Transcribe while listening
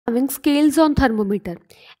Having scales on thermometer.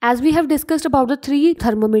 As we have discussed about the three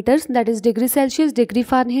thermometers, that is degree Celsius, degree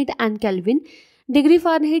Fahrenheit and Kelvin. Degree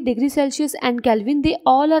Fahrenheit, degree Celsius and Kelvin, they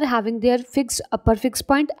all are having their fixed upper fixed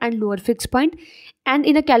point and lower fixed point. And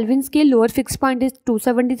in a Kelvin scale, lower fixed point is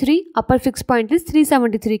 273, upper fixed point is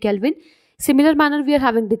 373 Kelvin. Similar manner, we are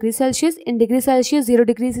having degree Celsius. In degree Celsius, 0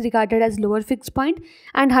 degrees is regarded as lower fixed point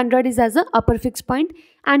and 100 is as a upper fixed point.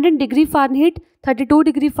 And in degree Fahrenheit, 32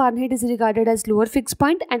 degree Fahrenheit is regarded as lower fixed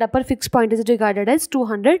point and upper fixed point is regarded as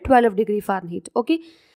 212 degree Fahrenheit. Okay.